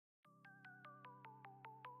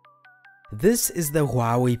This is the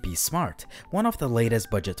Huawei P Smart, one of the latest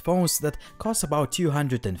budget phones that costs about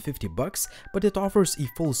 $250, but it offers a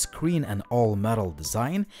full screen and all-metal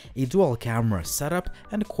design, a dual camera setup,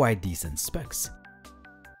 and quite decent specs.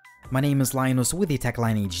 My name is Linus with the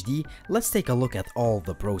TechLine HD. Let's take a look at all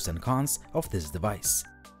the pros and cons of this device.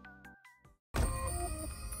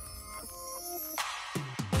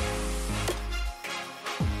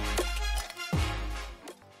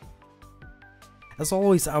 As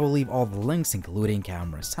always, I will leave all the links including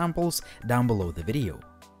camera samples down below the video.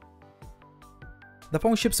 The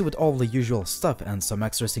phone ships with all the usual stuff, and some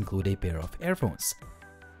extras include a pair of earphones.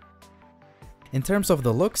 In terms of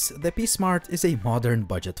the looks, the P Smart is a modern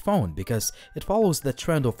budget phone because it follows the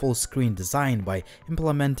trend of full screen design by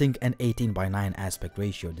implementing an 18:9 aspect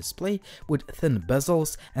ratio display with thin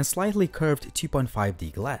bezels and slightly curved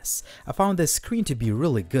 2.5D glass. I found the screen to be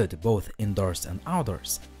really good both indoors and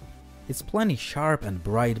outdoors. It's plenty sharp and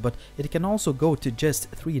bright, but it can also go to just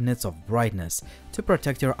 3 nits of brightness to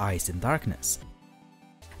protect your eyes in darkness.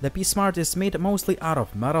 The P Smart is made mostly out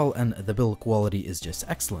of metal and the build quality is just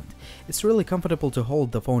excellent. It's really comfortable to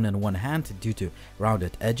hold the phone in one hand due to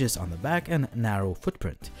rounded edges on the back and narrow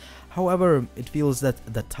footprint. However, it feels that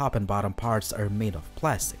the top and bottom parts are made of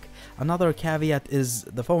plastic. Another caveat is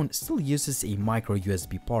the phone still uses a micro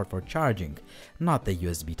USB port for charging, not the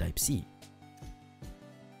USB Type-C.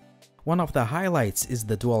 One of the highlights is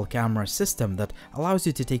the dual camera system that allows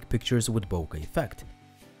you to take pictures with bokeh effect.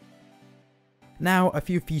 Now, a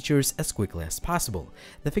few features as quickly as possible.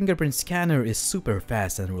 The fingerprint scanner is super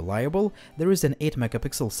fast and reliable. There is an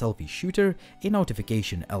 8-megapixel selfie shooter, a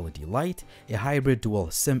notification LED light, a hybrid dual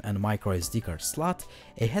SIM and micro SD card slot,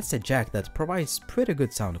 a headset jack that provides pretty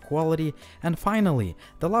good sound quality, and finally,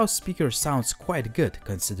 the loudspeaker sounds quite good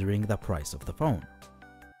considering the price of the phone.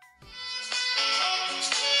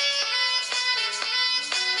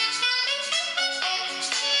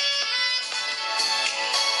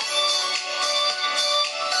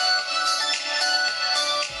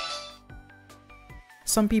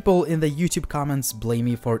 Some people in the YouTube comments blame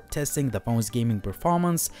me for testing the phone's gaming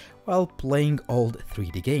performance while playing old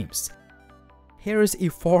 3D games. Here is a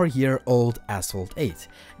 4-year-old Asphalt 8.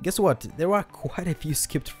 Guess what? There are quite a few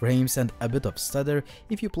skipped frames and a bit of stutter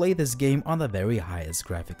if you play this game on the very highest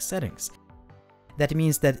graphics settings. That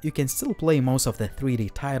means that you can still play most of the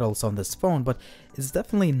 3D titles on this phone, but it's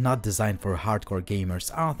definitely not designed for hardcore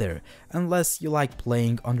gamers out there, unless you like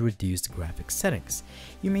playing on reduced graphics settings.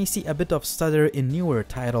 You may see a bit of stutter in newer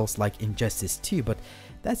titles like Injustice 2, but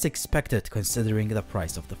that's expected considering the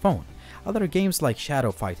price of the phone. Other games like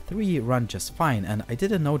Shadow Fight 3 run just fine, and I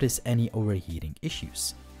didn't notice any overheating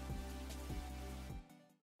issues.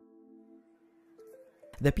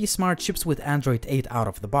 The P Smart ships with Android 8 out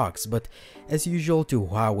of the box, but as usual to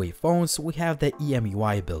Huawei phones, we have the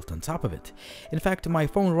EMUI built on top of it. In fact, my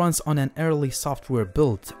phone runs on an early software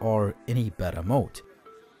build or in a beta mode.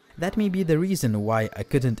 That may be the reason why I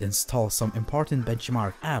couldn't install some important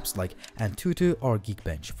benchmark apps like Antutu or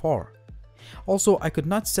Geekbench 4. Also, I could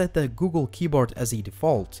not set the Google keyboard as a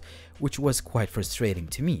default, which was quite frustrating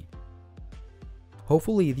to me.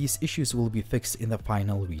 Hopefully, these issues will be fixed in the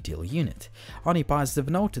final retail unit. On a positive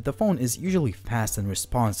note, the phone is usually fast and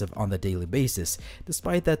responsive on the daily basis.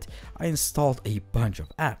 Despite that, I installed a bunch of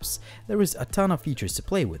apps. There is a ton of features to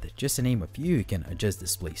play with. Just to name a few, you can adjust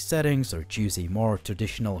display settings or choose a more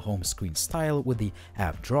traditional home screen style with the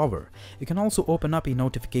app drawer. You can also open up a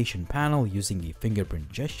notification panel using a fingerprint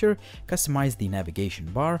gesture, customize the navigation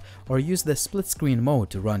bar, or use the split screen mode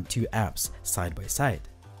to run 2 apps side by side.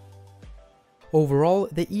 Overall,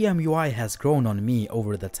 the EMUI has grown on me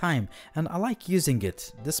over the time, and I like using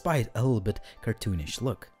it despite a little bit cartoonish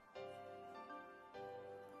look.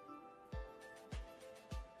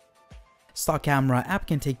 Stock camera app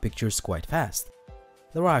can take pictures quite fast.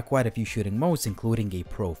 There are quite a few shooting modes including a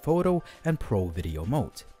Pro Photo and Pro Video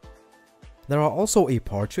mode. There are also a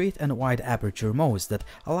portrait and wide aperture modes that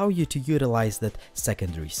allow you to utilize that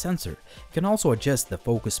secondary sensor. You can also adjust the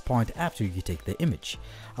focus point after you take the image.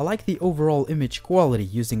 I like the overall image quality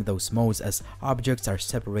using those modes as objects are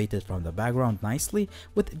separated from the background nicely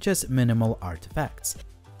with just minimal artifacts.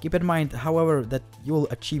 Keep in mind, however, that you will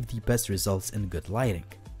achieve the best results in good lighting.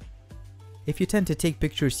 If you tend to take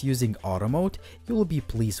pictures using auto mode, you will be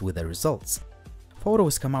pleased with the results.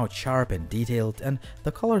 Photos come out sharp and detailed, and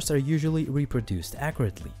the colors are usually reproduced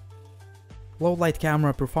accurately. Low light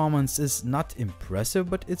camera performance is not impressive,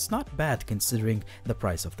 but it's not bad considering the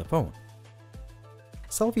price of the phone.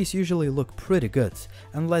 Selfies usually look pretty good,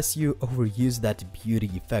 unless you overuse that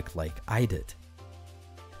beauty effect like I did.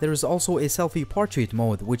 There is also a selfie portrait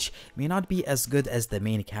mode, which may not be as good as the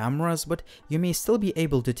main cameras, but you may still be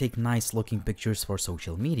able to take nice looking pictures for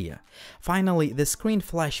social media. Finally, the screen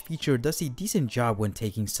flash feature does a decent job when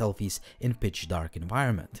taking selfies in pitch dark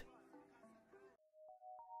environment.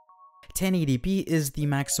 1080p is the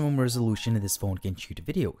maximum resolution this phone can shoot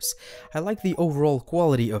videos. I like the overall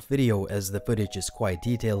quality of video as the footage is quite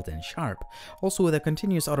detailed and sharp. Also, the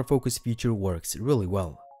continuous autofocus feature works really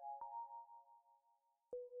well.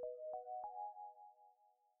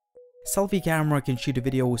 Selfie camera can shoot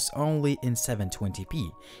videos only in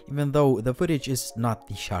 720p. Even though the footage is not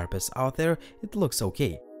the sharpest out there, it looks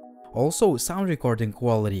okay. Also, sound recording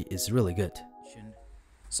quality is really good.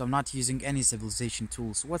 So I'm not using any stabilization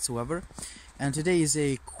tools whatsoever, and today is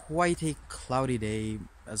quite a cloudy day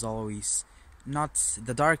as always. Not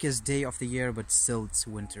the darkest day of the year, but still it's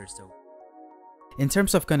winter, so. In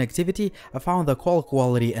terms of connectivity, I found the call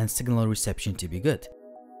quality and signal reception to be good.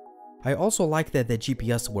 I also like that the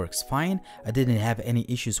GPS works fine, I didn't have any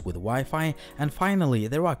issues with Wi-Fi, and finally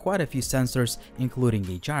there are quite a few sensors including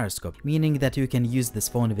a gyroscope, meaning that you can use this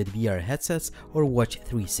phone with VR headsets or watch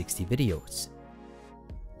 360 videos.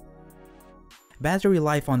 Battery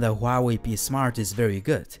life on the Huawei P Smart is very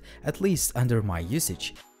good, at least under my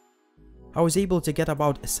usage. I was able to get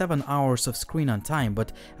about 7 hours of screen on time,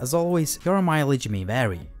 but as always, your mileage may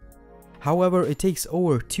vary. However, it takes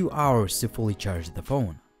over 2 hours to fully charge the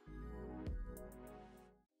phone.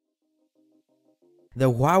 The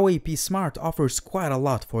Huawei P Smart offers quite a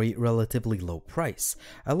lot for a relatively low price.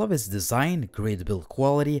 I love its design, great build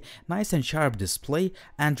quality, nice and sharp display,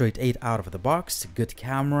 Android 8 out of the box, good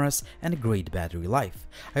cameras, and great battery life.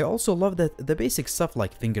 I also love that the basic stuff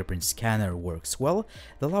like fingerprint scanner works well,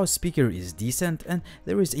 the loudspeaker is decent, and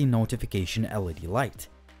there is a notification LED light.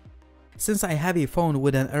 Since I have a phone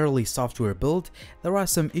with an early software build, there are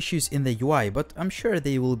some issues in the UI, but I'm sure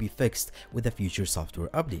they will be fixed with the future software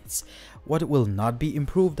updates. What will not be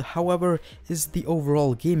improved, however, is the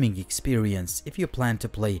overall gaming experience if you plan to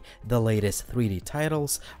play the latest 3D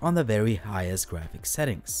titles on the very highest graphics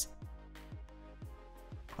settings.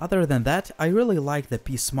 Other than that, I really like the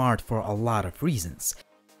P Smart for a lot of reasons.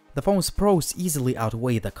 The phone's pros easily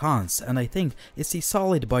outweigh the cons, and I think it's a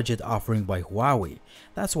solid budget offering by Huawei.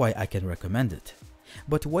 That's why I can recommend it.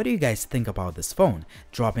 But what do you guys think about this phone?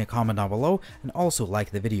 Drop me a comment down below, and also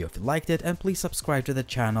like the video if you liked it, and please subscribe to the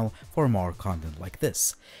channel for more content like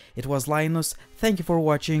this. It was Linus, thank you for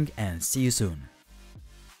watching, and see you soon.